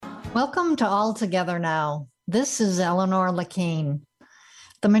Welcome to All Together Now. This is Eleanor Lacane.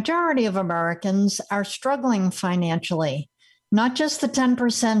 The majority of Americans are struggling financially, not just the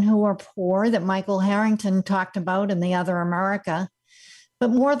 10% who are poor that Michael Harrington talked about in The Other America, but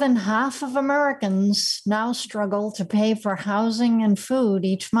more than half of Americans now struggle to pay for housing and food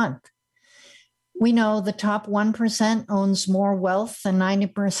each month. We know the top 1% owns more wealth than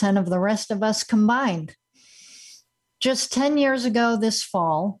 90% of the rest of us combined. Just 10 years ago this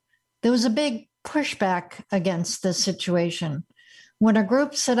fall, there was a big pushback against this situation when a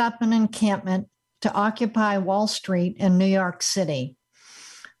group set up an encampment to occupy Wall Street in New York City.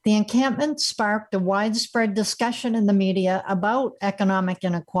 The encampment sparked a widespread discussion in the media about economic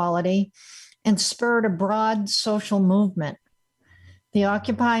inequality and spurred a broad social movement. The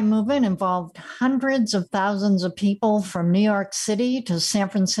Occupy movement involved hundreds of thousands of people from New York City to San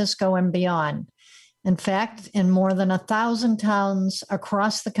Francisco and beyond. In fact, in more than 1,000 towns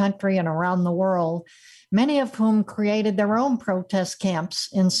across the country and around the world, many of whom created their own protest camps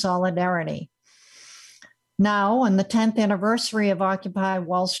in solidarity. Now, on the 10th anniversary of Occupy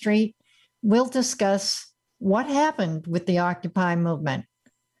Wall Street, we'll discuss what happened with the Occupy movement.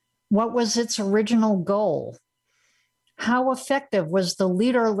 What was its original goal? How effective was the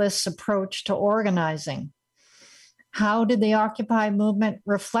leaderless approach to organizing? How did the Occupy movement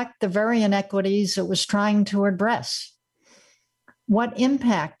reflect the very inequities it was trying to address? What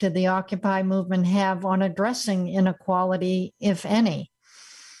impact did the Occupy movement have on addressing inequality, if any?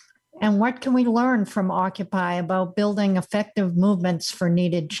 And what can we learn from Occupy about building effective movements for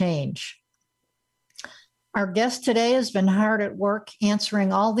needed change? Our guest today has been hard at work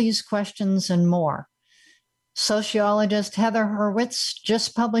answering all these questions and more. Sociologist Heather Hurwitz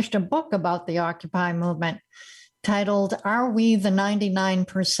just published a book about the Occupy movement titled, Are We the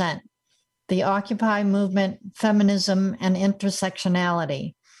 99%? The Occupy Movement, Feminism, and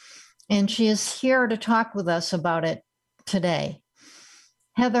Intersectionality. And she is here to talk with us about it today.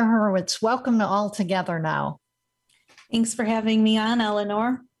 Heather Hurwitz, welcome to All Together Now. Thanks for having me on,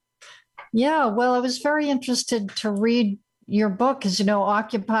 Eleanor. Yeah, well, I was very interested to read your book. As you know,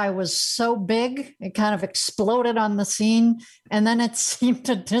 Occupy was so big, it kind of exploded on the scene, and then it seemed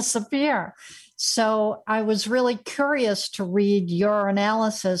to disappear. So I was really curious to read your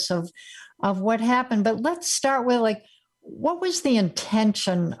analysis of what happened. But let's start with, what was the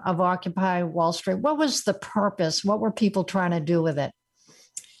intention of Occupy Wall Street? What was the purpose? What were people trying to do with it?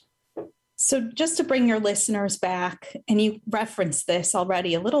 So just to bring your listeners back, and you referenced this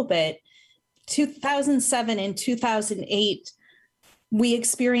already a little bit, 2007 and 2008, we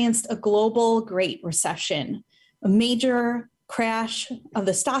experienced a global Great Recession, a major crash of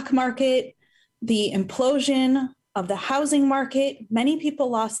the stock market, the implosion of the housing market. Many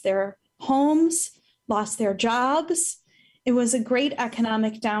people lost their homes, lost their jobs. It was a great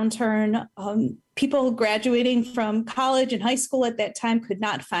economic downturn. People graduating from college and high school at that time could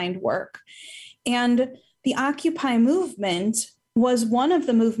not find work. And the Occupy movement was one of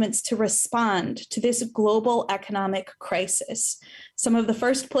the movements to respond to this global economic crisis. Some of the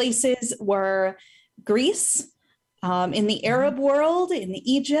first places were Greece, in the Arab world, in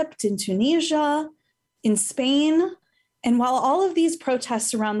Egypt, in Tunisia, in Spain. And while all of these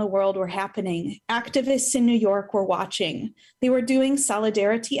protests around the world were happening, activists in New York were watching. They were doing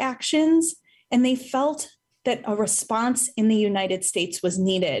solidarity actions, and they felt that a response in the United States was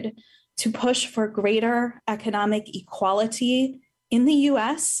needed to push for greater economic equality in the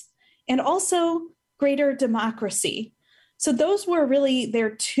US and also greater democracy. So those were really their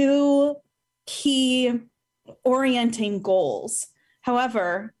two key orienting goals.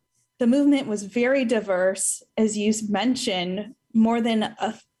 However, the movement was very diverse. As you mentioned, more than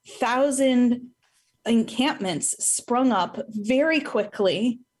 1,000 encampments sprung up very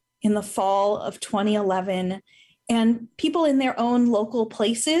quickly in the fall of 2011, and people in their own local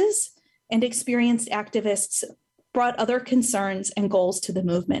places and experienced activists brought other concerns and goals to the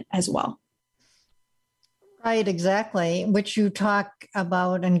movement as well. Right, exactly, which you talk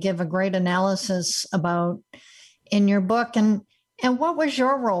about and give a great analysis about in your book. And what was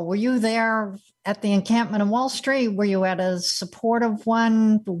your role? Were you there at the encampment on Wall Street? Were you at a supportive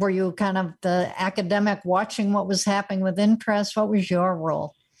one? Were you kind of the academic watching what was happening with interest? What was your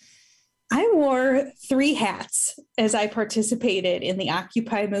role? I wore 3 hats as I participated in the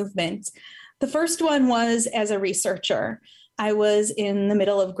Occupy movement. The first one was as a researcher. I was in the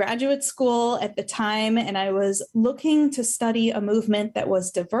middle of graduate school at the time, and I was looking to study a movement that was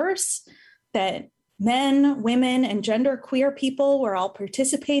diverse, that men, women, and genderqueer people were all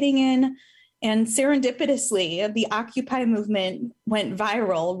participating in, And serendipitously, the Occupy movement went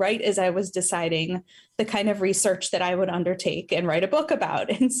viral right as I was deciding the kind of research that I would undertake and write a book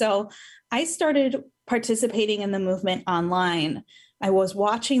about. And so I started participating in the movement online. I was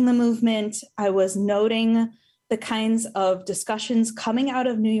watching the movement. I was noting the kinds of discussions coming out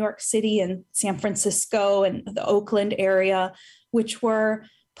of New York City and San Francisco and the Oakland area, which were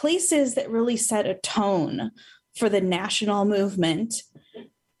places that really set a tone for the national movement.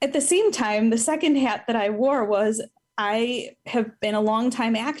 At the same time, the second hat that I wore was I have been a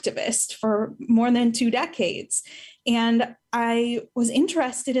longtime activist for more than 2 decades. And I was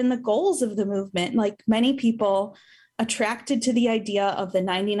interested in the goals of the movement, like many people attracted to the idea of the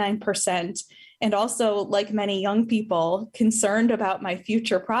 99%, and also, like many young people, concerned about my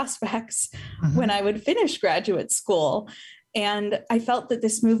future prospects when I would finish graduate school. And I felt that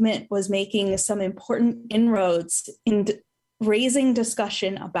this movement was making some important inroads in raising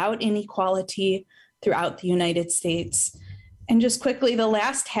discussion about inequality throughout the United States. And just quickly, the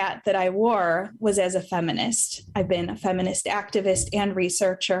last hat that I wore was as a feminist. I've been a feminist activist and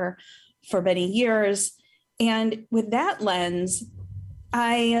researcher for many years. And with that lens,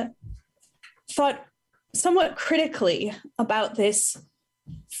 I thought somewhat critically about this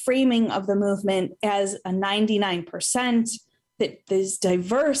framing of the movement as a 99%, that this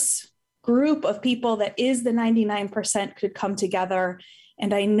diverse group of people that is the 99% could come together.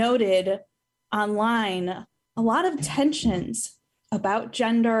 And I noted online a lot of tensions about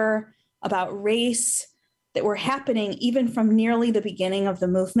gender, about race that were happening even from nearly the beginning of the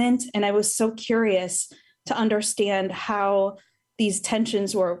movement. And I was so curious to understand how these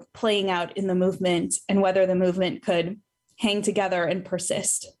tensions were playing out in the movement and whether the movement could hang together and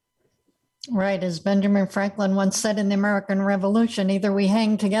persist. Right. As Benjamin Franklin once said in the American Revolution, either we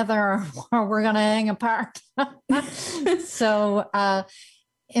hang together or we're going to hang apart. So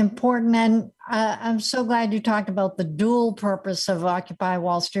important. And I'm so glad you talked about the dual purpose of Occupy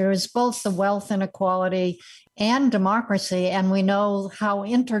Wall Street. It's both the wealth inequality and democracy. And we know how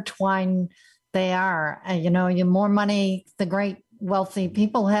intertwined they are. You know, the more money the great wealthy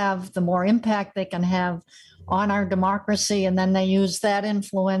people have, the more impact they can have on our democracy, and then they use that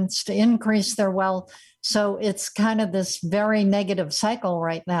influence to increase their wealth. So it's kind of this very negative cycle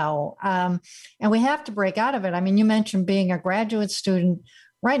right now. And we have to break out of it. I mean, you mentioned being a graduate student.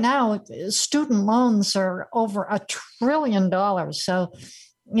 Right now, student loans are over $1 trillion. So,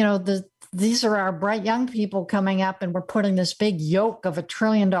 you know, these are our bright young people coming up, and we're putting this big yoke of $1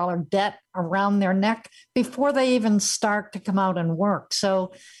 trillion debt around their neck before they even start to come out and work.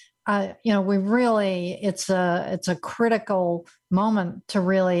 So, you know, we really, it's a critical moment to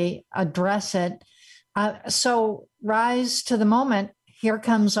really address it. So rise to the moment. Here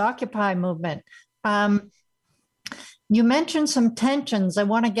comes Occupy movement. You mentioned some tensions. I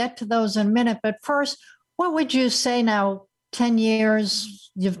want to get to those in a minute, but first, what would you say now, 10 years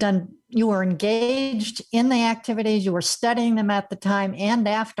you were engaged in the activities, you were studying them at the time and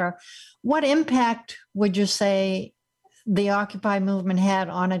after. What impact would you say the Occupy movement had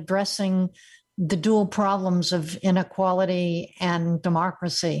on addressing the dual problems of inequality and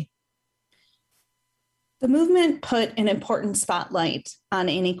democracy? The movement put an important spotlight on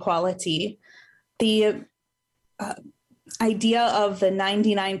inequality. The idea of the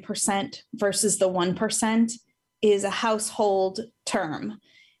 99% versus the 1% is a household term.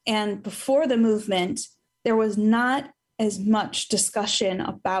 And before the movement, there was not as much discussion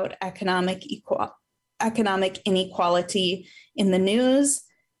about economic inequality in the news.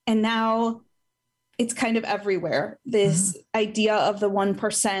 And now it's kind of everywhere. This idea of the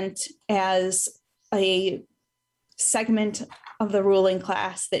 1% as a segment of the ruling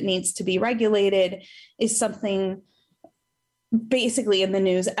class that needs to be regulated is something basically in the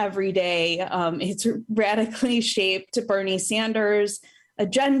news every day. It's radically shaped Bernie Sanders'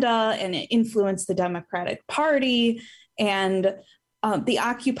 agenda, and it influenced the Democratic Party. And the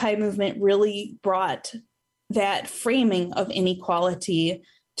Occupy movement really brought that framing of inequality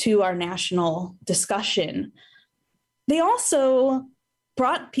to our national discussion. They also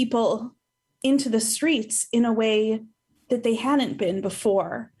brought people into the streets in a way that they hadn't been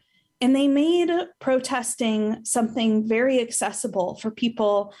before. And they made protesting something very accessible for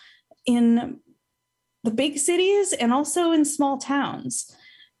people in the big cities and also in small towns.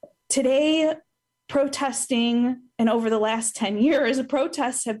 Today, protesting, and over the last 10 years,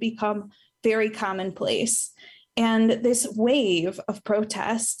 protests have become very commonplace. And this wave of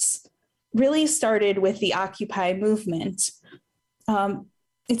protests really started with the Occupy movement.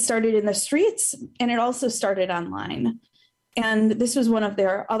 It started in the streets, and it also started online. And this was one of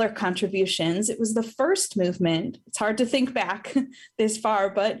their other contributions. It was the first movement. It's hard to think back this far,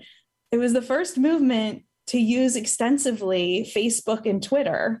 but it was the first movement to use extensively Facebook and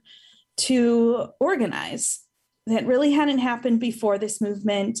Twitter to organize. That really hadn't happened before this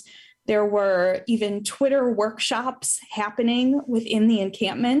movement. There were even Twitter workshops happening within the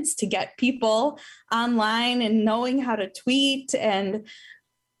encampments to get people online and knowing how to tweet. And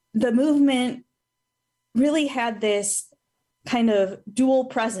the movement really had this kind of dual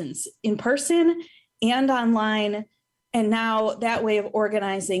presence in person and online. And now that way of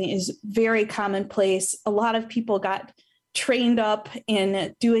organizing is very commonplace. A lot of people got trained up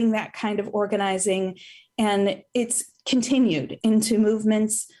in doing that kind of organizing, and it's continued into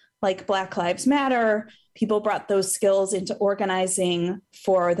movements like Black Lives Matter. People brought those skills into organizing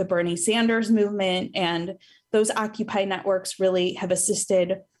for the Bernie Sanders movement, and those Occupy networks really have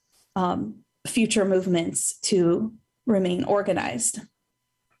assisted future movements to remain organized.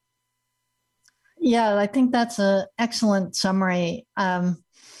 Yeah, I think that's an excellent summary.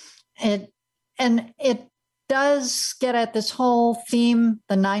 It does get at this whole theme,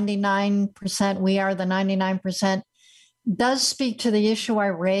 the 99%, we are the 99%, does speak to the issue I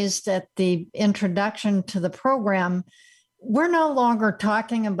raised at the introduction to the program. We're no longer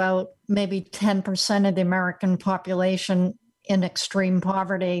talking about maybe 10% of the American population in extreme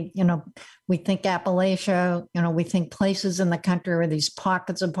poverty. We think Appalachia, we think places in the country where these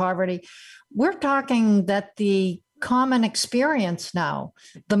pockets of poverty. We're talking that the common experience now,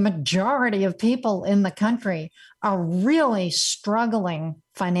 the majority of people in the country are really struggling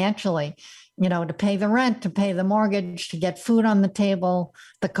financially, to pay the rent, to pay the mortgage, to get food on the table.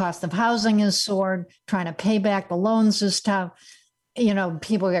 The cost of housing is soared. Trying to pay back the loans is tough.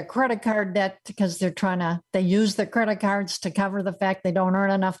 People get credit card debt because they use their credit cards to cover the fact they don't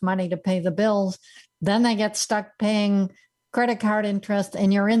earn enough money to pay the bills. Then they get stuck paying credit card interest,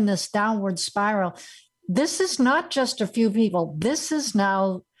 and you're in this downward spiral. This is not just a few people. This is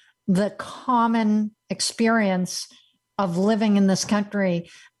now the common experience of living in this country.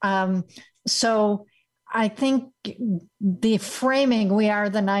 So I think the framing, we are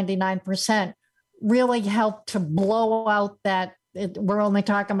the 99%, really helped to blow out that we're only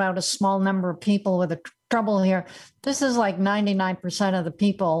talking about a small number of people with a trouble here. This is like 99% of the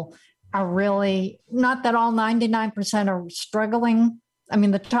people are really, not that all 99% are struggling. I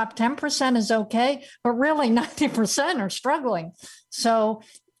mean, the top 10% is okay, but really 90% are struggling. So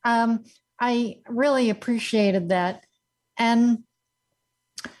I really appreciated that. And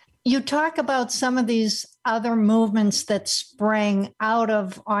you talk about some of these other movements that sprang out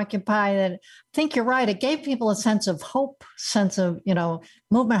of Occupy that I think you're right. It gave people a sense of hope, sense of,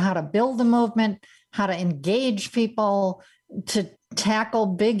 movement, how to build a movement, how to engage people, to tackle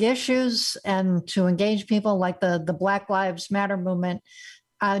big issues and to engage people like the Black Lives Matter movement.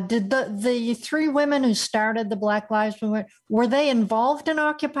 Did the three women who started the Black Lives Movement, were they involved in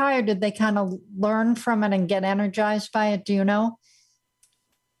Occupy, or did they kind of learn from it and get energized by it? Do you know?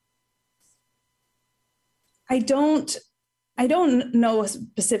 I don't know a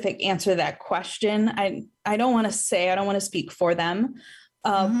specific answer to that question. I don't want to speak for them.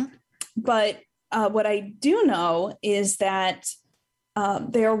 But what I do know is that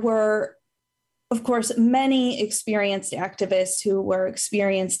there were, of course, many experienced activists who were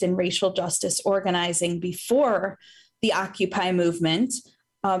experienced in racial justice organizing before the Occupy movement.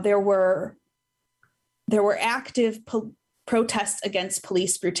 There were active protests against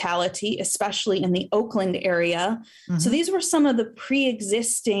police brutality, especially in the Oakland area. Mm-hmm. So these were some of the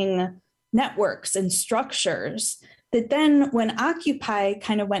pre-existing networks and structures that then, when Occupy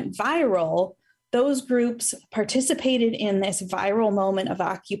kind of went viral, those groups participated in this viral moment of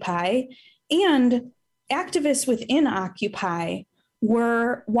Occupy, and activists within Occupy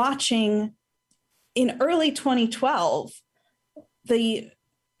were watching in early 2012 the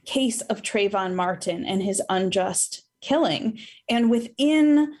case of Trayvon Martin and his unjust killing. And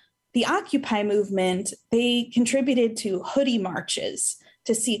within the Occupy movement, they contributed to hoodie marches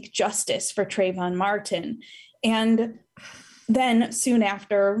to seek justice for Trayvon Martin. And then soon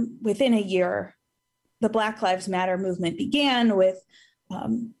after, within a year, the Black Lives Matter movement began with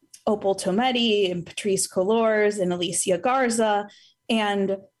Opal Tometi and Patrisse Cullors and Alicia Garza,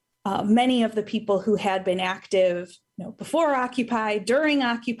 and many of the people who had been active before Occupy, during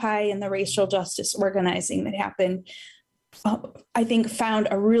Occupy, and the racial justice organizing that happened, I think found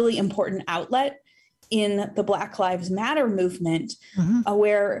a really important outlet in the Black Lives Matter movement,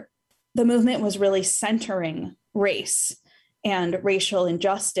 where the movement was really centering race and racial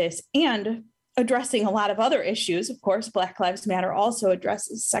injustice and addressing a lot of other issues. Of course, Black Lives Matter also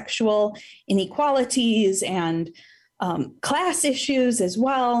addresses sexual inequalities and class issues as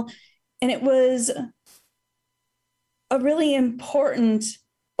well. And it was a really important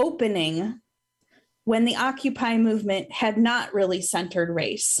opening when the Occupy movement had not really centered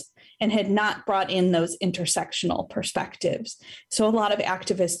race and had not brought in those intersectional perspectives. So a lot of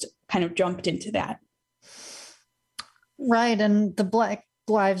activists kind of jumped into that. Right. And the Black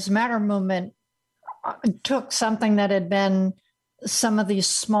Lives Matter movement took something that had been some of these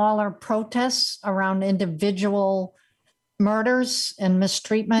smaller protests around individual murders and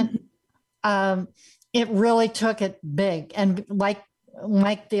mistreatment. It really took it big. And like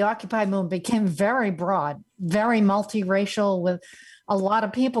the Occupy movement became very broad, very multiracial, with a lot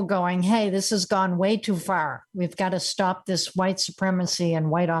of people going, hey, this has gone way too far. We've got to stop this white supremacy and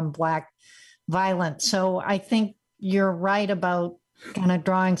white on black violence. So I think you're right about kind of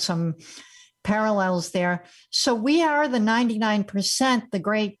drawing some parallels there. So we are the 99%, the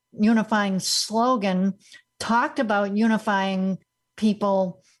great unifying slogan, talked about unifying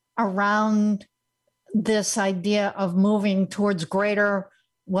people around this idea of moving towards greater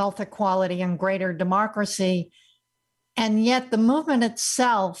wealth equality and greater democracy. And yet the movement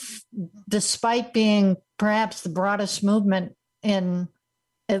itself, despite being perhaps the broadest movement in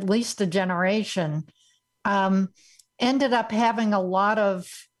at least a generation, ended up having a lot of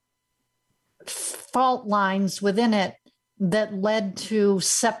fault lines within it that led to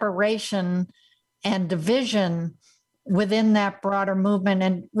separation and division within that broader movement.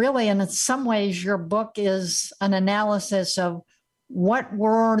 And really, in some ways, your book is an analysis of what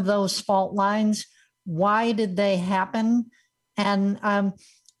were those fault lines, why did they happen? And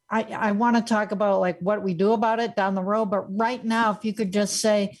I want to talk about like what we do about it down the road. But right now, if you could just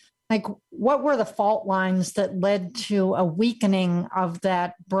say, like, what were the fault lines that led to a weakening of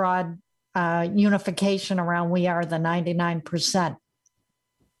that broad unification around we are the 99%?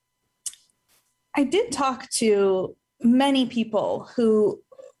 I did talk to many people who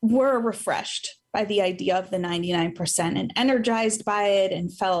were refreshed by the idea of the 99% and energized by it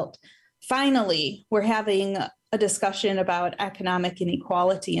and felt finally we're having a discussion about economic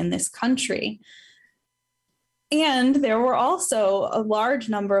inequality in this country. And there were also a large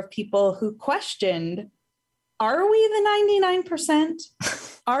number of people who questioned, are we the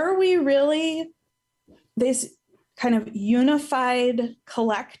 99%? Are we really this kind of unified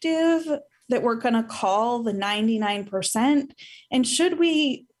collective that we're going to call the 99%? And should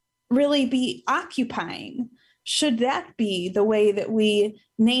we really be occupying? Should that be the way that we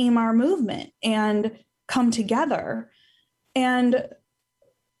name our movement and come together? And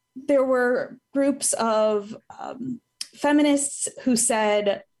there were groups of feminists who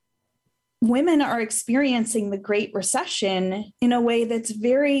said women are experiencing the Great Recession in a way that's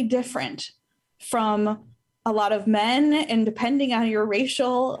very different from a lot of men. And depending on your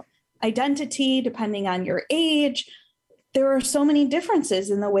racial identity, depending on your age, there are so many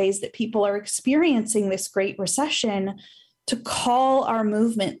differences in the ways that people are experiencing this Great Recession. To call our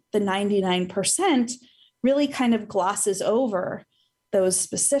movement the 99% really kind of glosses over those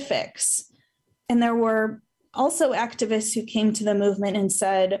specifics. And there were also activists who came to the movement and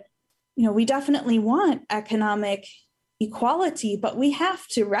said, you know, we definitely want economic equality, but we have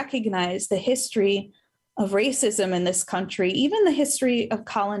to recognize the history of racism in this country, even the history of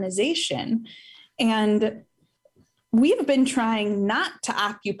colonization. And we've been trying not to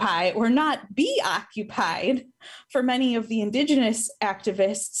occupy or not be occupied for many of the indigenous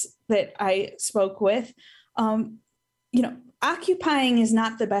activists that I spoke with. Occupying is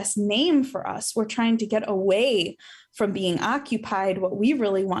not the best name for us. We're trying to get away from being occupied. What we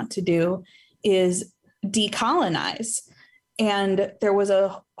really want to do is decolonize. And there was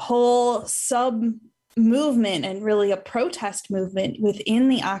a whole sub movement and really a protest movement within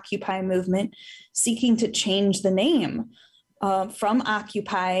the Occupy movement seeking to change the name from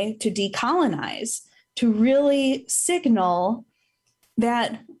Occupy to decolonize, to really signal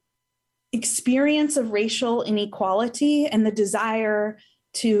that experience of racial inequality and the desire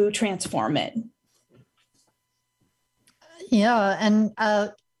to transform it. Yeah, and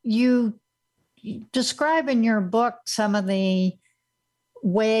you describe in your book some of the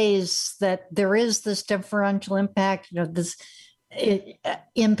ways that there is this differential impact, this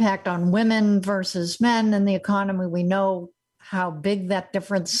impact on women versus men in the economy. We know how big that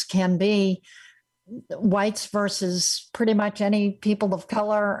difference can be. Whites versus pretty much any people of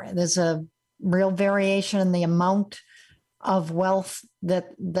color. There's a real variation in the amount of wealth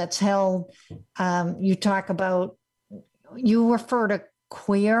that's held. You talk about, you refer to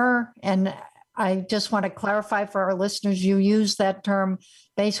queer, and I just want to clarify for our listeners, you use that term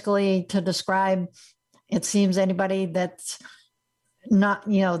basically to describe, it seems, anybody that's not,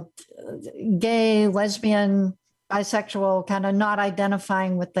 gay, lesbian, bisexual, kind of not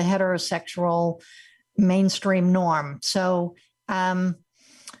identifying with the heterosexual mainstream norm. So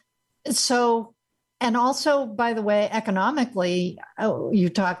So, and also, by the way, economically, you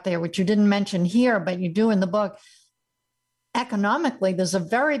talked there, which you didn't mention here, but you do in the book. Economically, there's a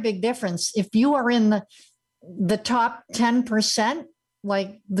very big difference. If you are in the top 10%,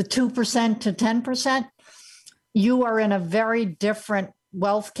 like the 2% to 10%, you are in a very different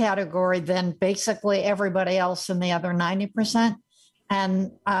wealth category than basically everybody else in the other 90%.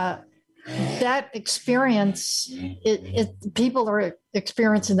 And that experience, people are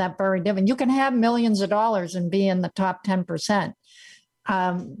experiencing that very different. You can have millions of dollars and be in the top 10%.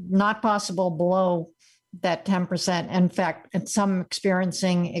 Not possible below that 10%. In fact, some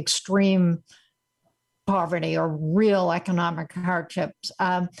experiencing extreme poverty or real economic hardships.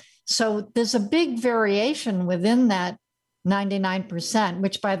 So there's a big variation within that 99%,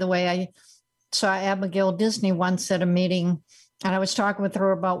 which, by the way, I saw Abigail Disney once at a meeting, and I was talking with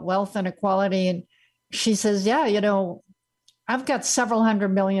her about wealth inequality. And she says, yeah, I've got several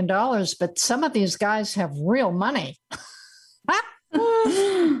 $100 million, but some of these guys have real money.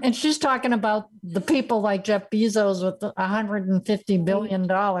 And she's talking about the people like Jeff Bezos with $150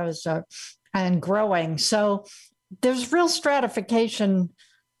 billion and growing. So there's real stratification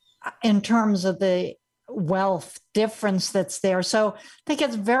in terms of the wealth difference that's there. So I think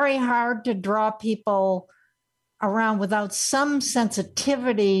it's very hard to draw people around without some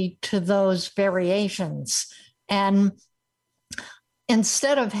sensitivity to those variations. And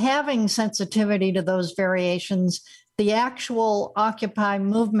instead of having sensitivity to those variations, the actual Occupy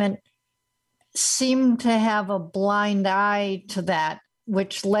movement seemed to have a blind eye to that,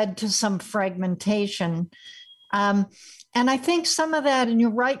 which led to some fragmentation. And I think some of that, and you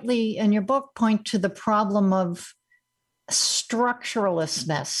rightly in your book point to the problem of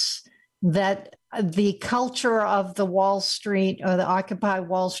structurelessness, that the culture of the Wall Street or the Occupy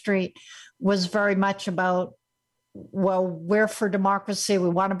Wall Street was very much about, well, we're for democracy. We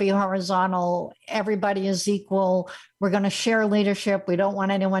want to be horizontal. Everybody is equal. We're going to share leadership. We don't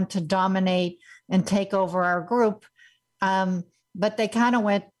want anyone to dominate and take over our group. But they kind of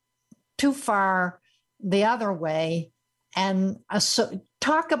went too far the other way. And so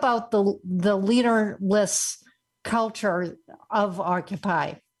talk about the leaderless culture of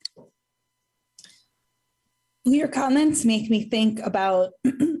Occupy. Your comments make me think about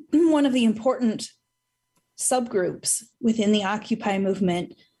one of the important subgroups within the Occupy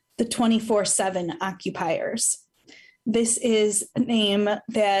movement, the 24/7 occupiers. This is a name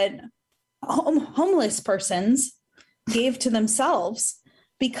that homeless persons gave to themselves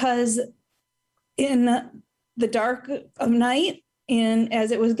because in the dark of night,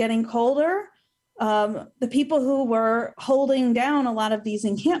 as it was getting colder, the people who were holding down a lot of these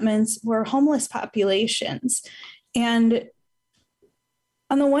encampments were homeless populations. And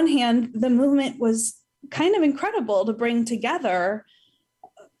on the one hand, the movement was kind of incredible to bring together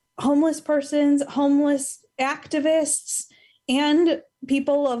homeless persons, homeless activists, and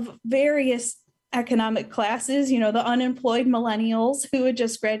people of various economic classes, the unemployed millennials who had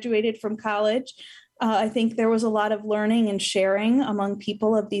just graduated from college. I think there was a lot of learning and sharing among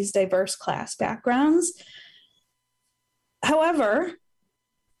people of these diverse class backgrounds. However,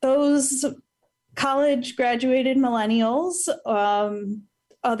 those college graduated millennials,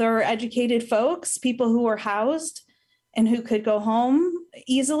 other educated folks, people who were housed and who could go home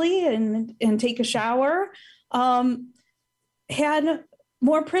easily and take a shower, had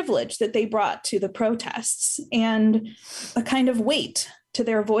more privilege that they brought to the protests and a kind of weight to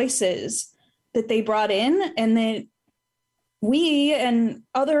their voices that they brought in, and that we and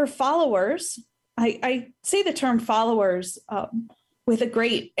other followers, I say the term followers with a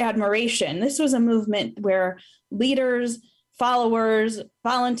great admiration. This was a movement where leaders, followers,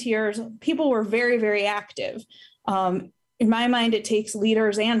 volunteers, people were very, very active. In my mind, it takes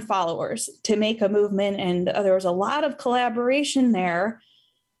leaders and followers to make a movement, and there was a lot of collaboration there.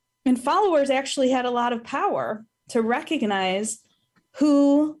 And followers actually had a lot of power to recognize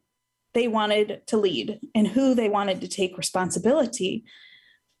who they wanted to lead and who they wanted to take responsibility.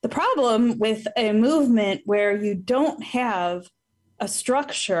 The problem with a movement where you don't have a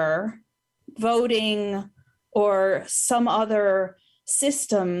structure, voting, or some other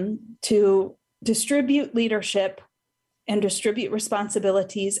system to distribute leadership and distribute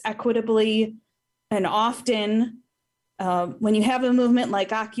responsibilities equitably and often, when you have a movement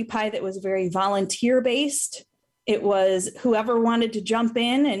like Occupy that was very volunteer-based, it was whoever wanted to jump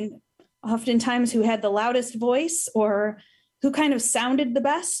in and oftentimes who had the loudest voice or who kind of sounded the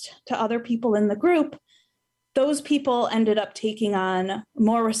best to other people in the group, those people ended up taking on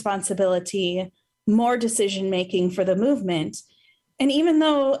more responsibility, more decision-making for the movement. And even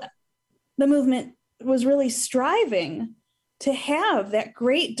though the movement was really striving to have that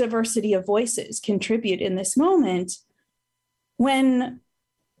great diversity of voices contribute in this moment when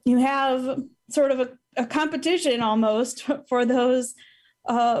you have sort of a competition almost for those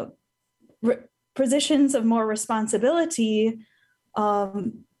positions of more responsibility.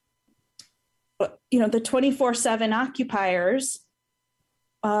 The 24/7 occupiers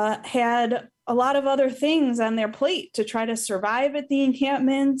had a lot of other things on their plate to try to survive at the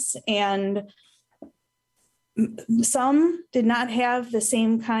encampments, and some did not have the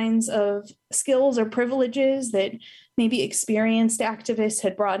same kinds of skills or privileges that maybe experienced activists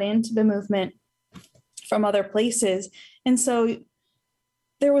had brought into the movement from other places. And so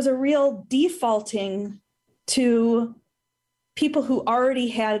there was a real defaulting to people who already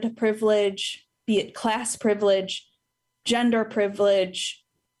had privilege, be it class privilege, gender privilege,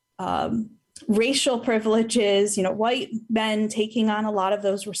 racial privileges, white men taking on a lot of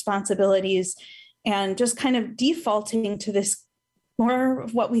those responsibilities, and just kind of defaulting to this more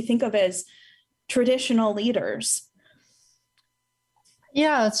of what we think of as traditional leaders.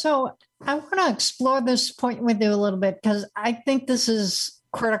 Yeah, so I want to explore this point with you a little bit, because I think this is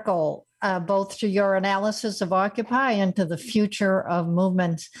critical, both to your analysis of Occupy and to the future of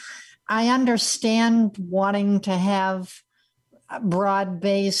movements. I understand wanting to have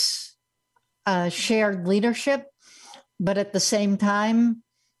broad-based shared leadership, but at the same time,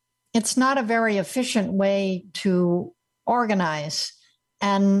 it's not a very efficient way to organize.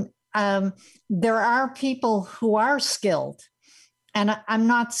 And there are people who are skilled. And I'm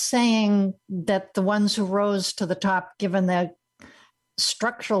not saying that the ones who rose to the top, given the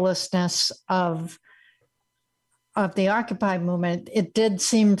structuralistness of the Occupy movement, it did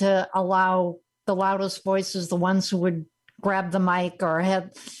seem to allow the loudest voices, the ones who would grab the mic or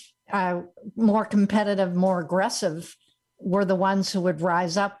had more competitive, more aggressive, were the ones who would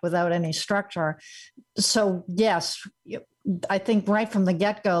rise up without any structure. So yes, I think right from the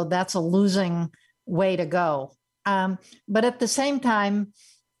get-go, that's a losing way to go. But at the same time,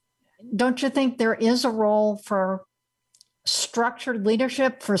 don't you think there is a role for structured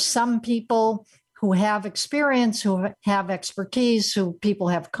leadership for some people who have experience, who have expertise, who people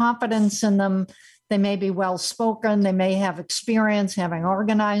have confidence in them? They may be well-spoken, they may have experience having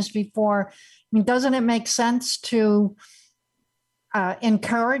organized before. I mean, doesn't it make sense to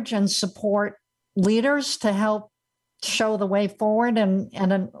encourage and support leaders to help show the way forward and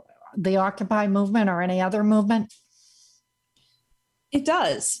the Occupy movement or any other movement? It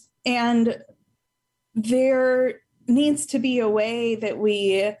does. And there needs to be a way that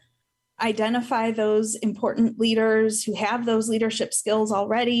we identify those important leaders who have those leadership skills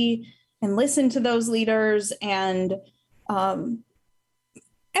already and listen to those leaders. And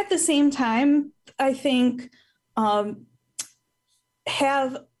at the same time, I think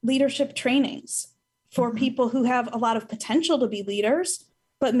have leadership trainings for people who have a lot of potential to be leaders,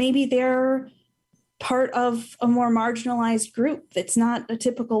 but maybe they're part of a more marginalized group that's not a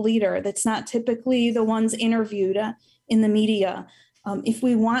typical leader, that's not typically the ones interviewed in the media. If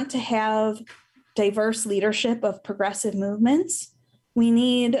we want to have diverse leadership of progressive movements, we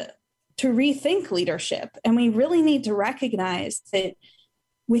need to rethink leadership. And we really need to recognize that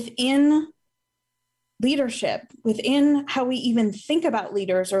within leadership, within how we even think about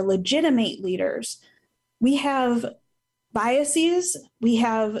leaders or legitimate leaders, we have biases, we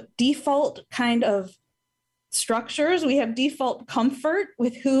have default kind of structures, we have default comfort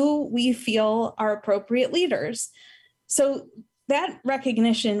with who we feel are appropriate leaders. So that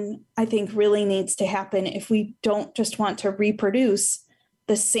recognition, I think, really needs to happen if we don't just want to reproduce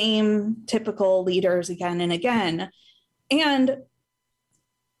the same typical leaders again and again. And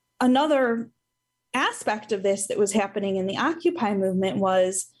another aspect of this that was happening in the Occupy movement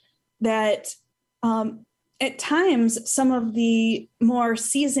was that at times, some of the more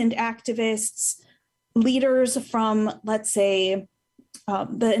seasoned activists, leaders from, let's say,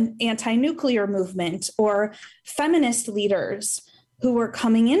 the anti-nuclear movement or feminist leaders who were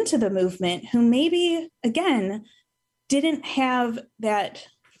coming into the movement, who maybe, again, didn't have that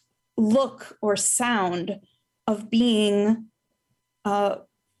look or sound of being a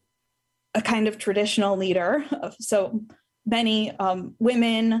kind of traditional leader. So many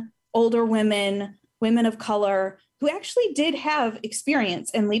women, older women, women of color, who actually did have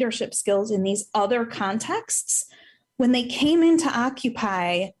experience and leadership skills in these other contexts, when they came into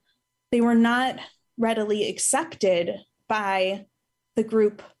Occupy, they were not readily accepted by the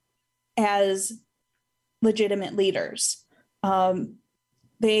group as legitimate leaders.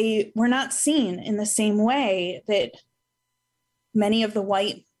 They were not seen in the same way that many of the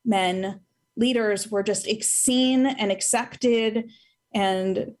white men leaders were just seen and accepted.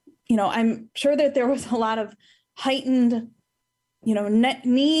 And I'm sure that there was a lot of heightened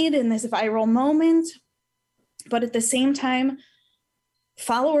need in this viral moment. But at the same time,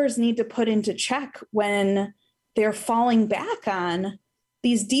 followers need to put into check when they're falling back on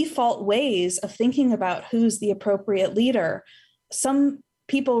these default ways of thinking about who's the appropriate leader. Some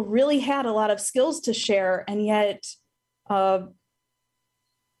people really had a lot of skills to share, and yet some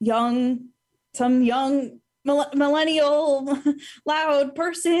young millennial loud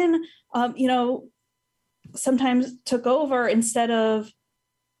person, sometimes took over instead of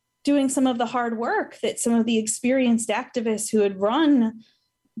doing some of the hard work that some of the experienced activists who had run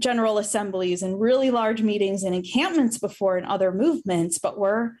general assemblies and really large meetings and encampments before in other movements, but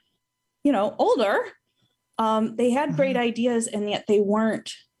were, older. They had great ideas, and yet they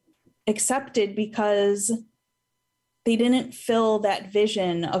weren't accepted because they didn't fill that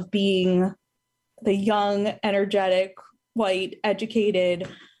vision of being the young, energetic, white, educated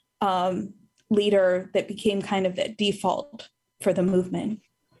leader that became kind of that default for the movement.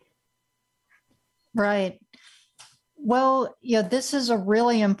 Right. Well, this is a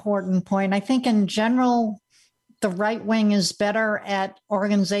really important point. I think in general, the right wing is better at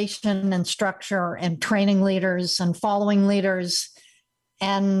organization and structure and training leaders and following leaders.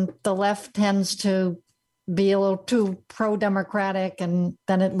 And the left tends to be a little too pro-democratic, and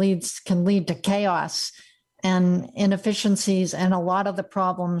then it can lead to chaos and inefficiencies and a lot of the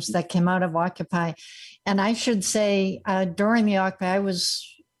problems that came out of Occupy. And I should say, during the Occupy, I was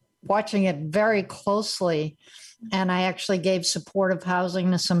watching it very closely, and I actually gave supportive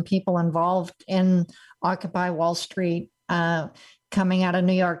housing to some people involved in Occupy Wall Street coming out of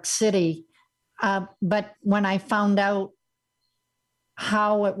New York City. But when I found out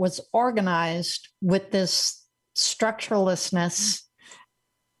how it was organized with this structurelessness,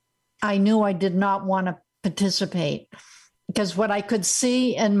 I knew I did not want to participate, because what I could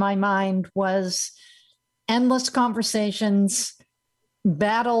see in my mind was endless conversations,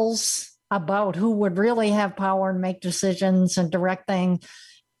 battles about who would really have power and make decisions and direct things,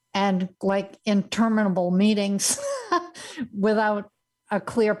 and like interminable meetings without a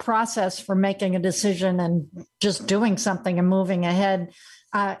clear process for making a decision and just doing something and moving ahead,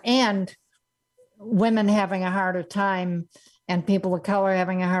 and women having a harder time, and people of color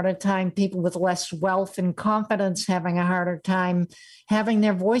having a harder time, people with less wealth and confidence having a harder time having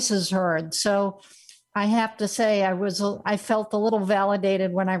their voices heard. So I have to say, I felt a little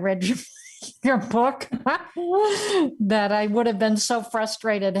validated when I read your book that I would have been so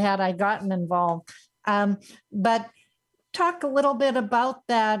frustrated had I gotten involved. But talk a little bit about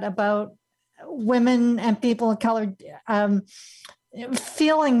that, about women and people of color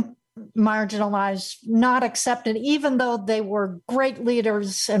feeling marginalized, not accepted, even though they were great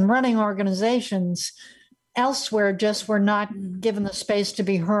leaders and running organizations elsewhere, just were not given the space to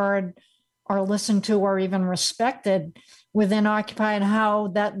be heard or listened to or even respected within Occupy, and how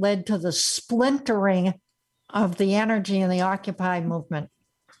that led to the splintering of the energy in the Occupy movement.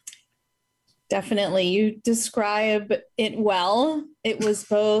 Definitely. You describe it well. It was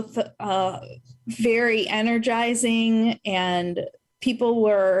both very energizing, and people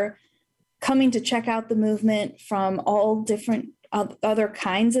were coming to check out the movement from all different other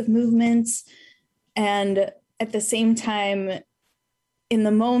kinds of movements. And at the same time, in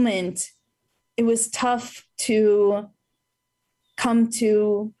the moment, it was tough to come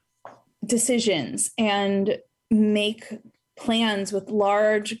to decisions and make plans with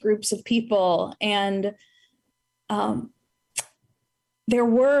large groups of people. And there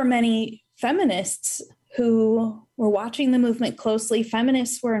were many feminists who were watching the movement closely.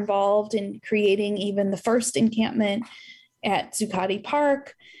 Feminists were involved in creating even the first encampment at Zuccotti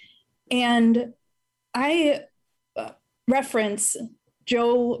Park. And I reference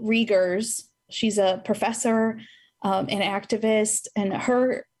Jo Riegers. She's a professor, an activist, and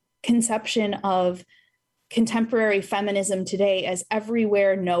her conception of contemporary feminism today as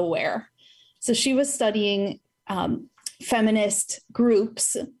everywhere, nowhere. So she was studying feminist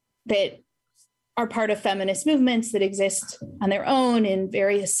groups that are part of feminist movements that exist on their own in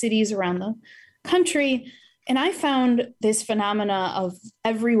various cities around the country. And I found this phenomena of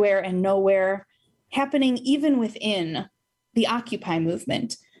everywhere and nowhere happening even within the Occupy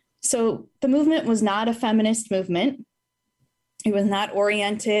movement. So the movement was not a feminist movement. It was not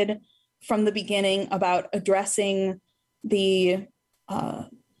oriented from the beginning about addressing the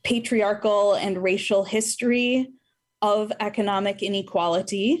patriarchal and racial history of economic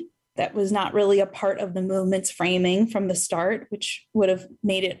inequality. That was not really a part of the movement's framing from the start, which would have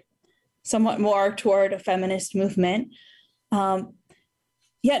made it somewhat more toward a feminist movement.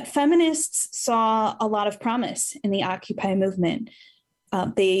 Yet feminists saw a lot of promise in the Occupy movement.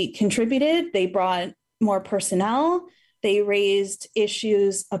 They contributed, they brought more personnel, They raised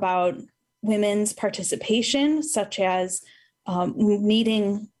issues about women's participation, such as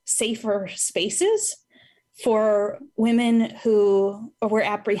needing safer spaces for women who were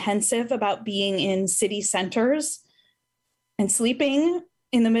apprehensive about being in city centers and sleeping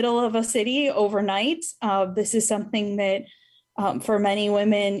in the middle of a city overnight. This is something that for many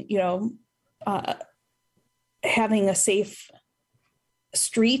women, having a safe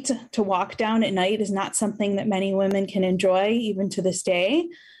street to walk down at night is not something that many women can enjoy, even to this day.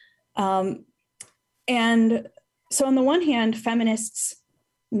 And so on the one hand, feminists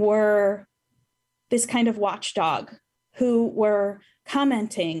were this kind of watchdog who were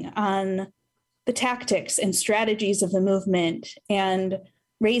commenting on the tactics and strategies of the movement and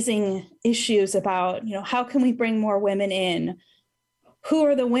raising issues about, how can we bring more women in? Who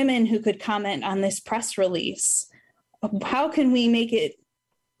are the women who could comment on this press release? How can we make it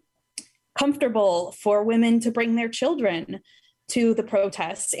comfortable for women to bring their children to the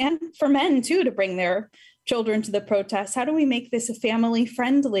protests, and for men too to bring their children to the protests? How do we make this a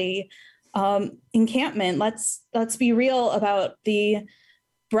family-friendly encampment? Let's be real about the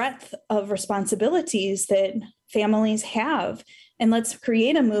breadth of responsibilities that families have, and let's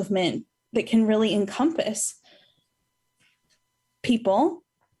create a movement that can really encompass people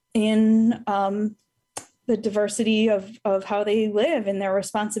in the diversity of how they live and their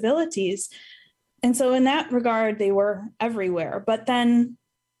responsibilities. And so in that regard, they were everywhere. But then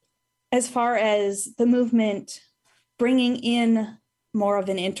as far as the movement bringing in more of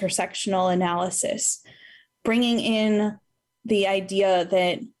an intersectional analysis, bringing in the idea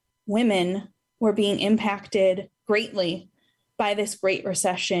that women were being impacted greatly by this Great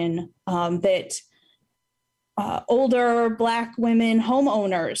Recession, that older Black women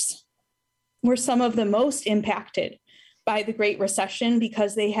homeowners were some of the most impacted by the Great Recession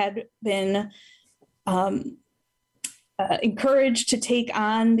because they had been encouraged to take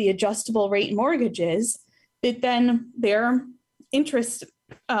on the adjustable rate mortgages, that then their interest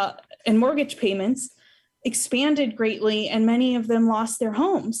and mortgage payments expanded greatly, and many of them lost their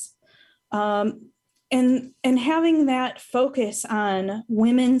homes. And having that focus on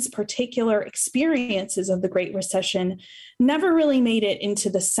women's particular experiences of the Great Recession never really made it into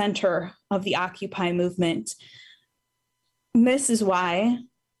the center of the Occupy movement. And this is why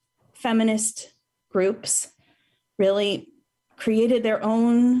feminist groups really created their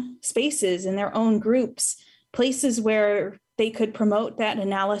own spaces and their own groups, places where they could promote that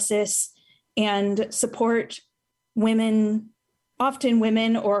analysis and support women, often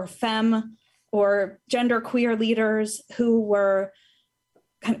women or femme or genderqueer leaders who were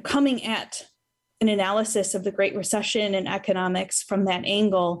kind of coming at an analysis of the Great Recession and economics from that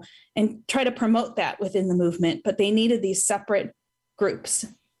angle and try to promote that within the movement. But they needed these separate groups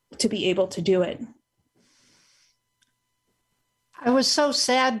to be able to do it. I was so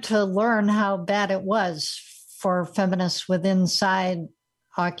sad to learn how bad it was for feminists within inside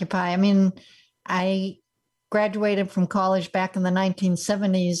Occupy. I mean, I graduated from college back in the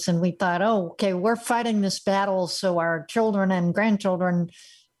 1970s, and we thought, oh, okay, we're fighting this battle so our children and grandchildren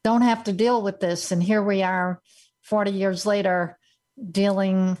don't have to deal with this. And here we are 40 years later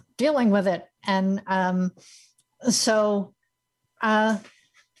dealing with it. And so I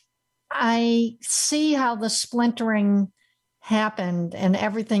see how the splintering happened, and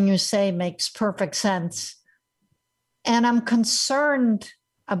everything you say makes perfect sense. And I'm concerned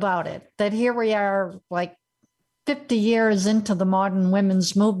about it, that here we are like 50 years into the modern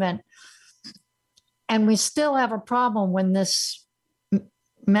women's movement, and we still have a problem when this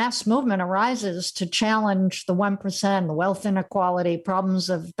mass movement arises to challenge the 1%, the wealth inequality,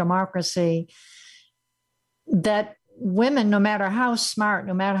 problems of democracy, that women, no matter how smart,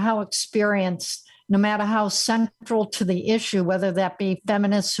 no matter how experienced, no matter how central to the issue, whether that be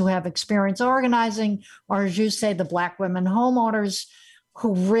feminists who have experience organizing, or as you say, the Black women homeowners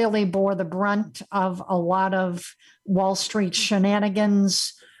who really bore the brunt of a lot of Wall Street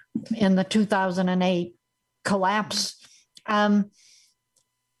shenanigans in the 2008 collapse,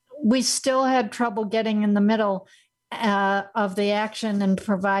 we still had trouble getting in the middle of the action and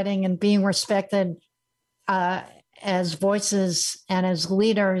providing and being respected as voices and as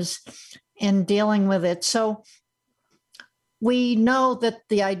leaders in dealing with it. So we know that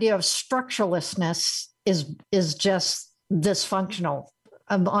the idea of structurelessness is just dysfunctional.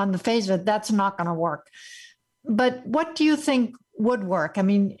 On the face of it, that's not going to work. But what do you think would work? I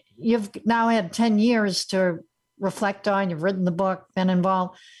mean, you've now had 10 years to reflect on, you've written the book, been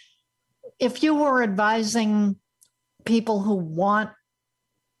involved. If you were advising people who want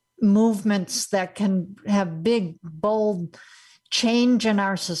movements that can have big, bold change in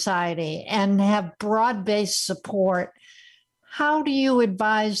our society and have broad-based support, how do you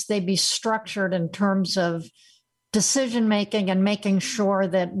advise they be structured in terms of decision making and making sure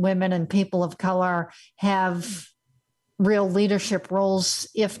that women and people of color have real leadership roles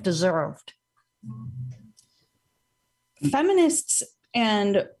if deserved? Feminists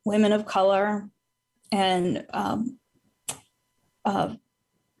and women of color and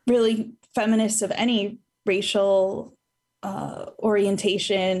really feminists of any racial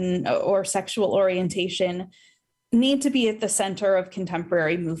orientation or sexual orientation need to be at the center of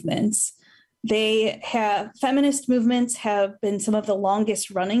contemporary movements. Feminist movements have been some of the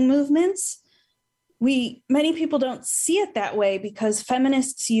longest running movements. Many people don't see it that way because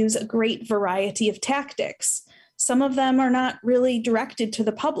feminists use a great variety of tactics. Some of them are not really directed to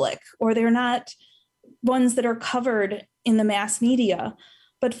the public, or they're not ones that are covered in the mass media.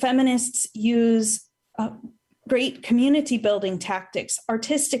 But feminists use great community building tactics,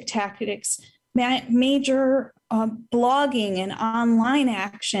 artistic tactics, major blogging and online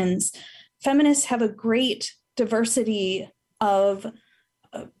actions. Feminists have a great diversity of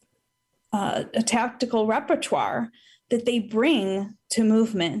a tactical repertoire that they bring to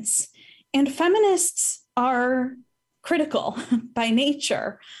movements. And feminists are critical by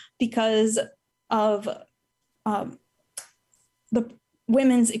nature because of the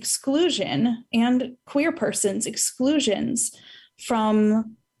women's exclusion and queer persons' exclusions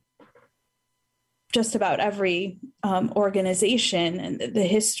from just about every organization and the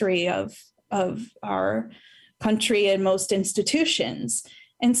history of our country and most institutions.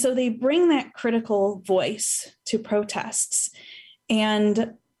 And so they bring that critical voice to protests.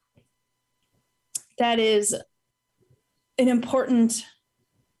 And that is an important,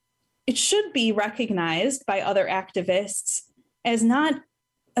 it should be recognized by other activists as not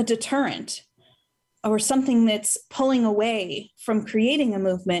a deterrent or something that's pulling away from creating a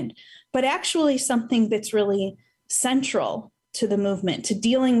movement, but actually something that's really central to the movement, to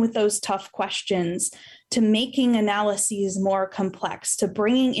dealing with those tough questions, to making analyses more complex, to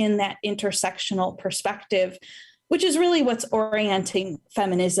bringing in that intersectional perspective, which is really what's orienting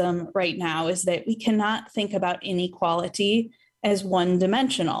feminism right now, is that we cannot think about inequality as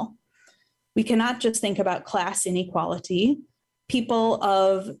one-dimensional. We cannot just think about class inequality. People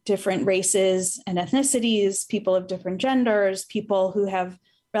of different races and ethnicities, people of different genders, people who have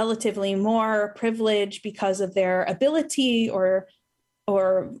relatively more privilege because of their ability or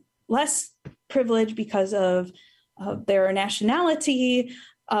less privilege because of their nationality.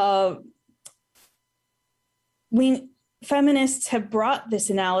 Feminists have brought this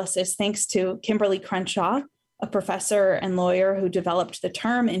analysis thanks to Kimberly Crenshaw, a professor and lawyer who developed the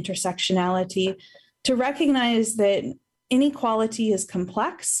term intersectionality, to recognize that inequality is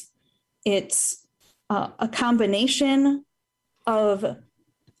complex. It's a combination of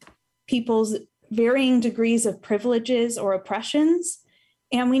people's varying degrees of privileges or oppressions,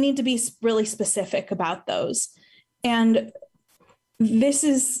 and we need to be really specific about those. And this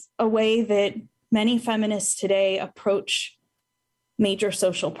is a way that many feminists today approach major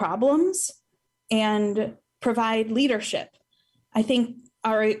social problems and provide leadership. I think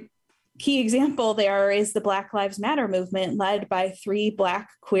our key example there is the Black Lives Matter movement, led by 3 Black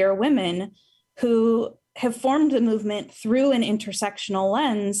queer women who have formed the movement through an intersectional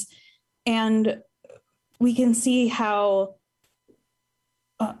lens. And we can see how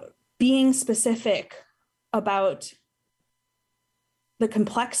being specific about the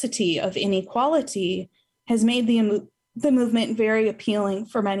complexity of inequality has made the movement very appealing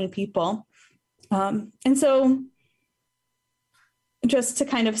for many people. And so just to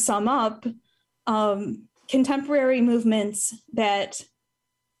kind of sum up, contemporary movements that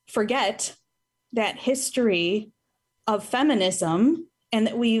forget that history of feminism and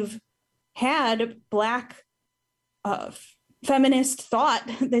that we've had Black feminist thought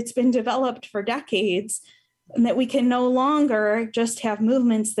that's been developed for decades, and that we can no longer just have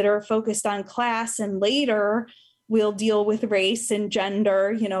movements that are focused on class and later we'll deal with race and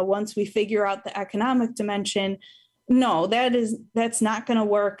gender, once we figure out the economic dimension. No, that's not going to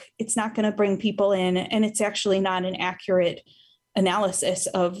work. It's not going to bring people in, and it's actually not an accurate analysis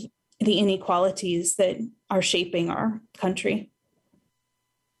of the inequalities that are shaping our country.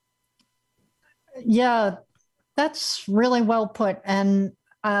 Yeah, that's really well put. And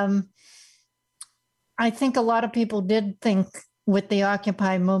I think a lot of people did think with the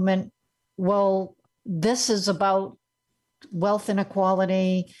Occupy movement, well, this is about wealth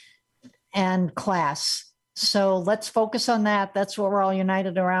inequality and class. So let's focus on that. That's what we're all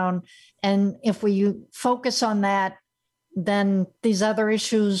united around. And if we focus on that, then these other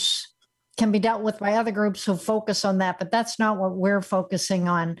issues can be dealt with by other groups who focus on that, but that's not what we're focusing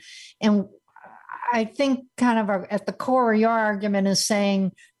on. And I think kind of at the core of your argument is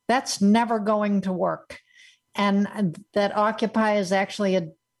saying that's never going to work. And that Occupy is actually a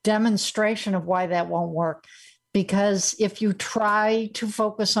demonstration of why that won't work. Because if you try to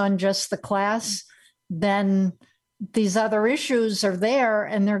focus on just the class, then these other issues are there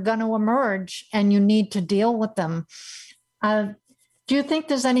and they're going to emerge and you need to deal with them. Do you think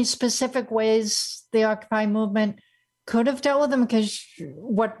there's any specific ways the Occupy movement could have dealt with them? Because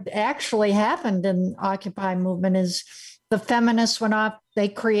what actually happened in Occupy movement is the feminists went off, they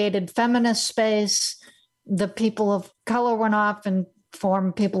created feminist space, the people of color went off and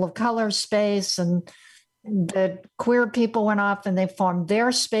formed people of color space, and the queer people went off and they formed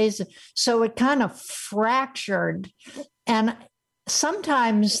their space. So it kind of fractured. And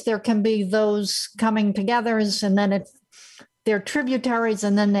sometimes there can be those coming together and then they're tributaries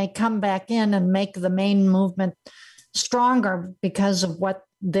and then they come back in and make the main movement stronger because of what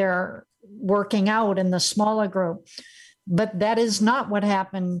they're working out in the smaller group. But that is not what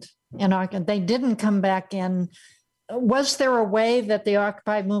happened in Occupy. They didn't come back in. Was there a way that the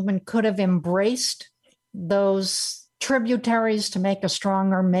Occupy movement could have embraced those tributaries to make a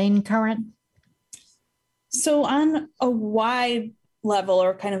stronger main current? So on a wide level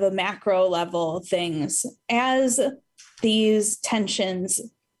or kind of a macro level of things, as these tensions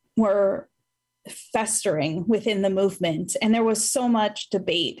were festering within the movement, and there was so much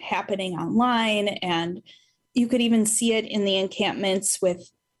debate happening online, and you could even see it in the encampments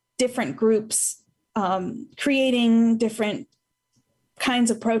with different groups creating different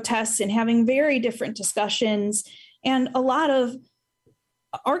kinds of protests and having very different discussions, and a lot of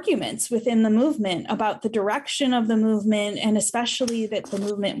arguments within the movement about the direction of the movement, and especially that the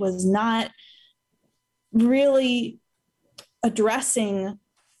movement was not really addressing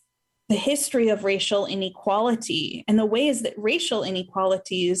the history of racial inequality and the ways that racial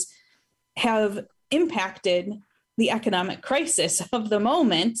inequalities have impacted the economic crisis of the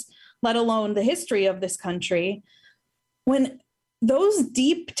moment, let alone the history of this country. When those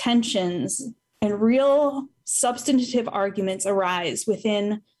deep tensions and real substantive arguments arise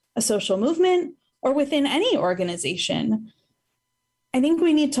within a social movement or within any organization, I think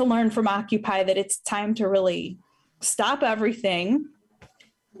we need to learn from Occupy that it's time to really stop everything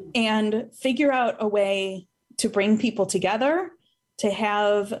and figure out a way to bring people together, to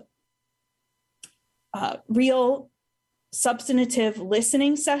have real substantive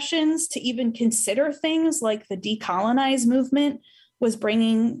listening sessions, to even consider things like the Decolonize movement was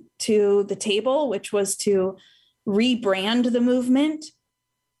bringing to the table, which was to rebrand the movement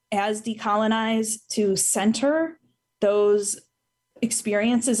as Decolonize to center those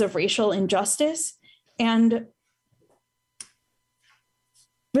experiences of racial injustice and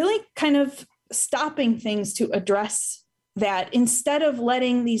really kind of stopping things to address that instead of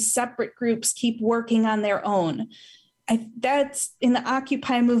letting these separate groups keep working on their own. That's in the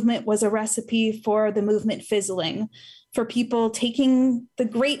Occupy movement was a recipe for the movement fizzling, for people taking the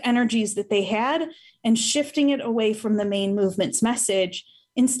great energies that they had and shifting it away from the main movement's message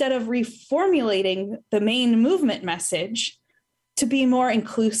instead of reformulating the main movement message to be more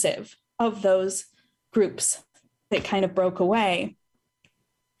inclusive of those groups that kind of broke away.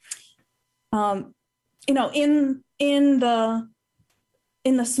 In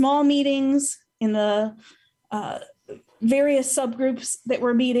the small meetings, in the various subgroups that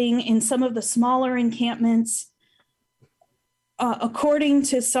were meeting, in some of the smaller encampments, according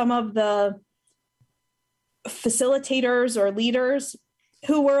to some of the facilitators or leaders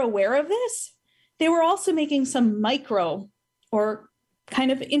who were aware of this, they were also making some micro or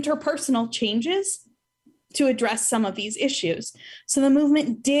kind of interpersonal changes to address some of these issues. So the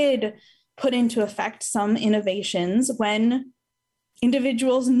movement did put into effect some innovations when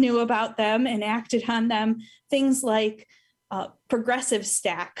individuals knew about them and acted on them. Things like progressive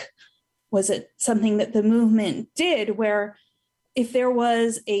stack was something that the movement did, where if there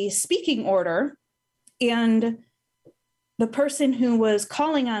was a speaking order and the person who was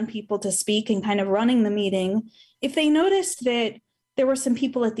calling on people to speak and kind of running the meeting, if they noticed that there were some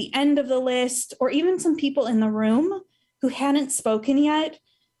people at the end of the list or even some people in the room who hadn't spoken yet,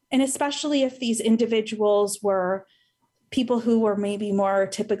 and especially if these individuals were people who were maybe more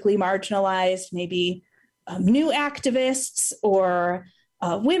typically marginalized, maybe new activists or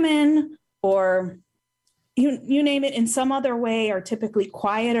women, or you name it, in some other way, are typically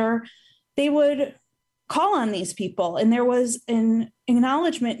quieter, they would call on these people. And there was an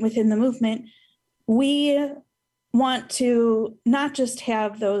acknowledgement within the movement. We want to not just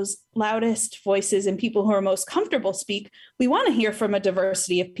have those loudest voices and people who are most comfortable speak. We want to hear from a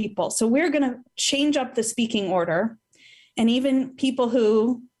diversity of people. So we're going to change up the speaking order. And even people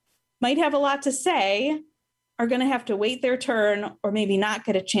who might have a lot to say are going to have to wait their turn or maybe not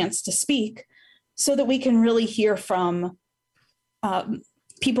get a chance to speak so that we can really hear from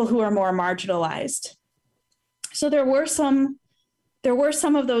people who are more marginalized. So there were some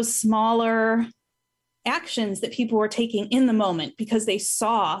of those smaller actions that people were taking in the moment because they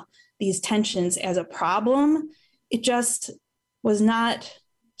saw these tensions as a problem. It just was not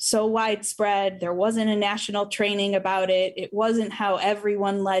so widespread. There wasn't a national training about it. It wasn't how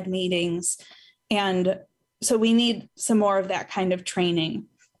everyone led meetings. And so we need some more of that kind of training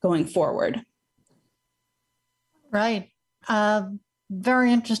going forward. Right.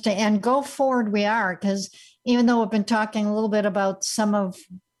 Very interesting. And go forward we are, because even though we've been talking a little bit about some of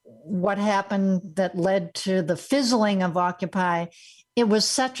what happened that led to the fizzling of Occupy, it was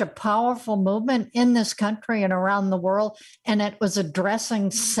such a powerful movement in this country and around the world. And it was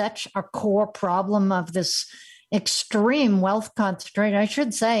addressing such a core problem of this extreme wealth concentration. I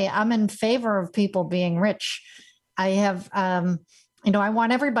should say, I'm in favor of people being rich. I have, I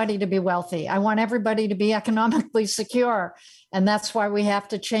want everybody to be wealthy. I want everybody to be economically secure. And that's why we have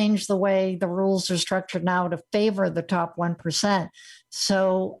to change the way the rules are structured now to favor the top 1%.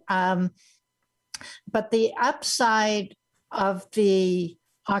 So, but the upside of the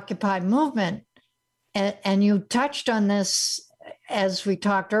Occupy movement, and you touched on this as we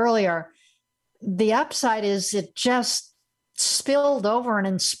talked earlier, the upside is it just spilled over and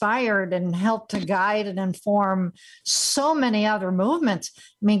inspired and helped to guide and inform so many other movements.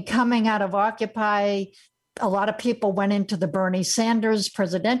 I mean, coming out of Occupy, a lot of people went into the Bernie Sanders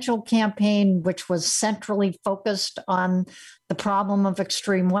presidential campaign, which was centrally focused on the problem of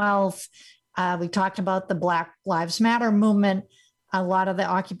extreme wealth. We talked about the Black Lives Matter movement. A lot of the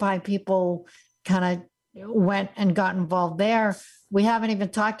Occupy people kind of went and got involved there. We haven't even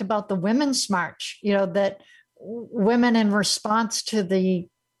talked about the Women's March, that women, in response to the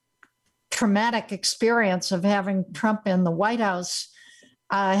traumatic experience of having Trump in the White House,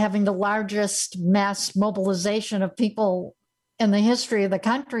 having the largest mass mobilization of people in the history of the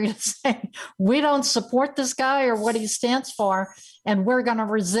country to say, we don't support this guy or what he stands for, and we're going to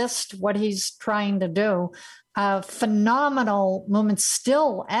resist what he's trying to do. Phenomenal movement,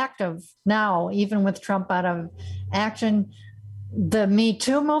 still active now, even with Trump out of action. The Me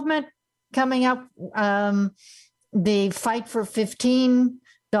Too movement coming up, the fight for $15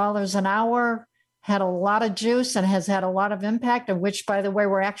 an hour had a lot of juice and has had a lot of impact, of which, by the way,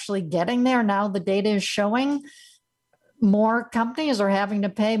 we're actually getting there now. The data is showing more companies are having to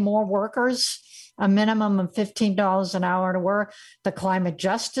pay more workers a minimum of $15 an hour to work. The climate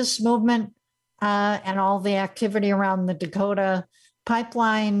justice movement and all the activity around the Dakota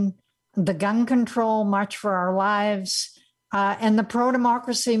pipeline, the gun control, March for Our Lives, and the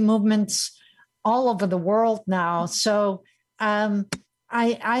pro-democracy movements all over the world now. So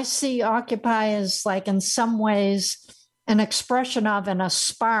I see Occupy as, like, in some ways, an expression of and a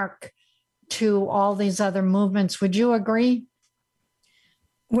spark to all these other movements. Would you agree?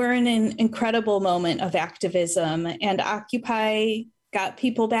 We're in an incredible moment of activism, and Occupy got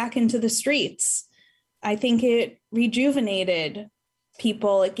people back into the streets. I think it rejuvenated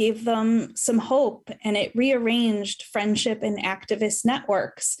people. It gave them some hope, and it rearranged friendship and activist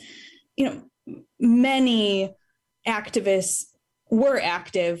networks. Many activists were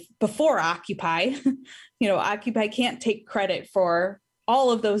active before Occupy. Occupy can't take credit for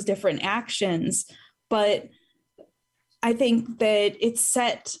all of those different actions, but I think that it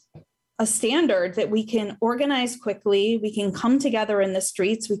set a standard that we can organize quickly, we can come together in the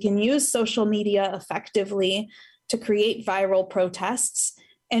streets, we can use social media effectively to create viral protests,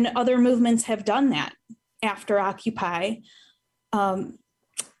 and other movements have done that after Occupy.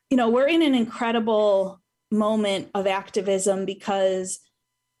 We're in an incredible moment of activism because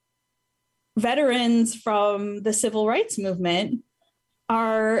veterans from the civil rights movement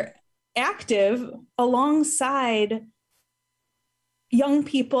are active alongside young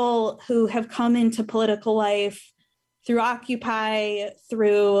people who have come into political life through Occupy,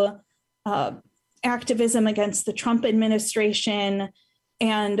 through activism against the Trump administration.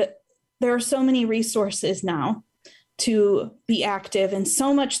 And there are so many resources now to be active, and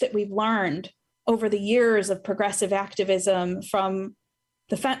so much that we've learned over the years of progressive activism, from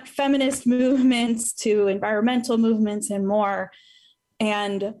the feminist movements to environmental movements and more.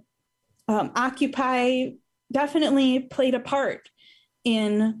 And Occupy definitely played a part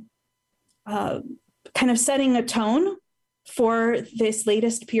in kind of setting a tone for this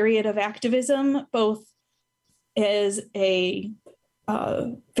latest period of activism, both is a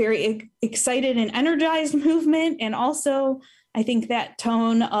very excited and energized movement. And also, I think that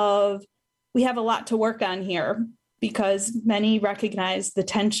tone of we have a lot to work on here, because many recognize the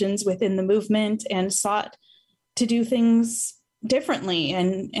tensions within the movement and sought to do things differently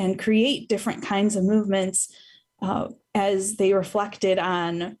and create different kinds of movements as they reflected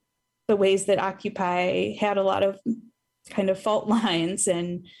on the ways that Occupy had a lot of kind of fault lines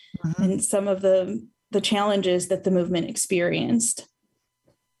and some of the challenges that the movement experienced.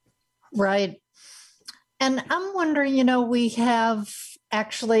 Right. And I'm wondering, we have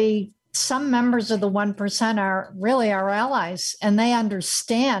actually some members of the 1% are really our allies, and they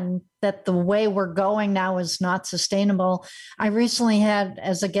understand that the way we're going now is not sustainable. I recently had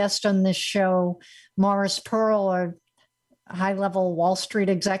as a guest on this show, Morris Pearl, a high-level Wall Street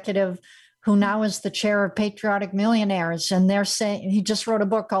executive who now is the chair of Patriotic Millionaires. And they're saying, he just wrote a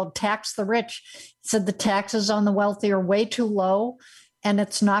book called Tax the Rich. He said the taxes on the wealthy are way too low and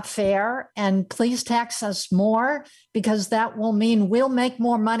it's not fair. And please tax us more, because that will mean we'll make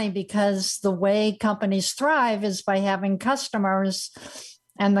more money, because the way companies thrive is by having customers,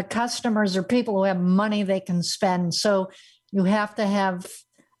 and the customers are people who have money they can spend. So you have to have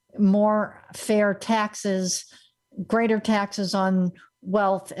more fair taxes, greater taxes on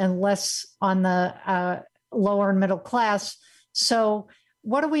wealth and less on the lower and middle class. So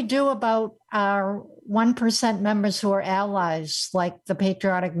what do we do about our 1% members who are allies, like the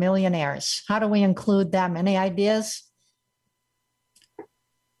Patriotic Millionaires? How do we include them? Any ideas?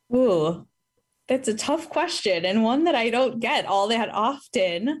 Ooh, that's a tough question, and one that I don't get all that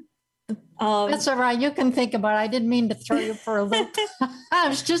often. That's all right. You can think about it. I didn't mean to throw you for a loop. I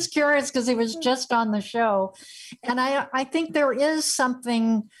was just curious because he was just on the show. And I think there is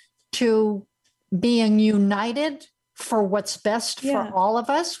something to being united for what's best for all of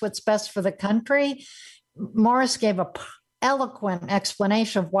us, what's best for the country. Morris gave an eloquent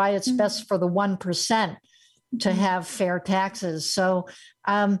explanation of why it's best for the 1% to have fair taxes. So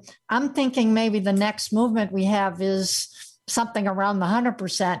I'm thinking maybe the next movement we have is something around the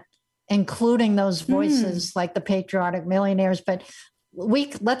 100%, including those voices like the Patriotic Millionaires. But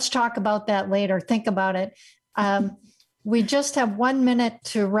let's talk about that later. Think about it. We just have 1 minute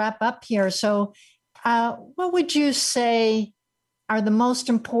to wrap up here. So what would you say are the most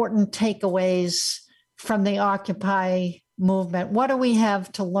important takeaways from the Occupy movement? What do we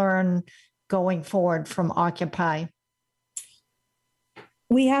have to learn going forward from Occupy?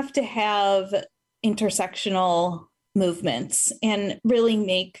 We have to have intersectional movements and really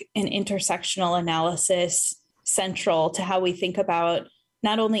make an intersectional analysis central to how we think about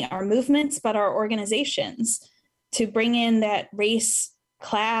not only our movements, but our organizations, to bring in that race,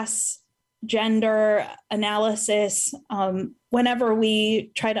 class, gender analysis whenever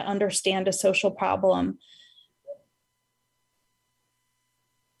we try to understand a social problem.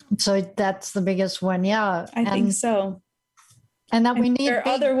 So that's the biggest one. Yeah. I think so. And that we need. There are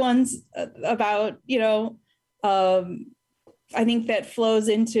other ones about, I think that flows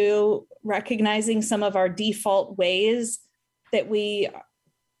into recognizing some of our default ways that we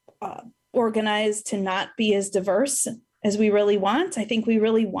organize to not be as diverse as we really want. I think we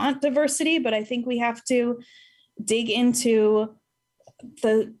really want diversity, but I think we have to dig into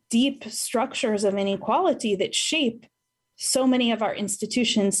the deep structures of inequality that shape so many of our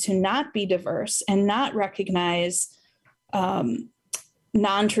institutions to not be diverse and not recognize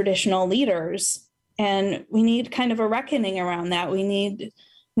non-traditional leaders. And we need kind of a reckoning around that. We need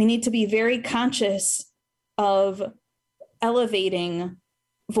to be very conscious of elevating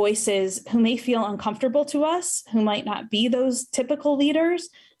voices who may feel uncomfortable to us, who might not be those typical leaders.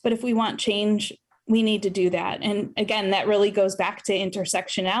 But if we want change, we need to do that. And again, that really goes back to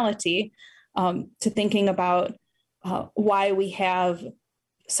intersectionality, to thinking about why we have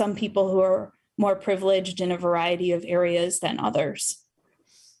some people who are more privileged in a variety of areas than others.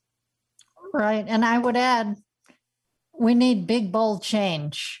 Right. And I would add, we need big, bold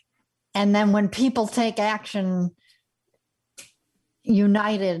change. And then when people take action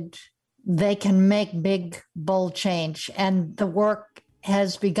united, they can make big, bold change. And the work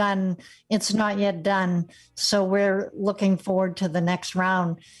has begun. It's not yet done. So we're looking forward to the next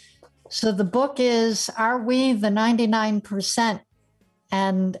round. So the book is Are We the 99%?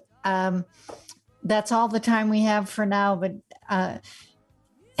 And that's all the time we have for now. But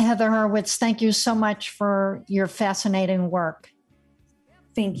Heather Hurwitz, thank you so much for your fascinating work.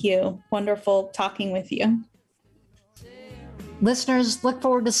 Thank you. Wonderful talking with you. Listeners, look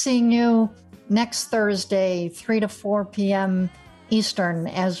forward to seeing you next Thursday, 3 to 4 p.m. Eastern,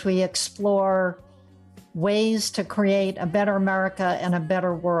 as we explore ways to create a better America and a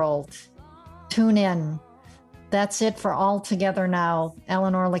better world. Tune in. That's it for All Together Now.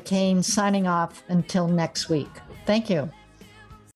 Eleanor Lacane signing off until next week. Thank you.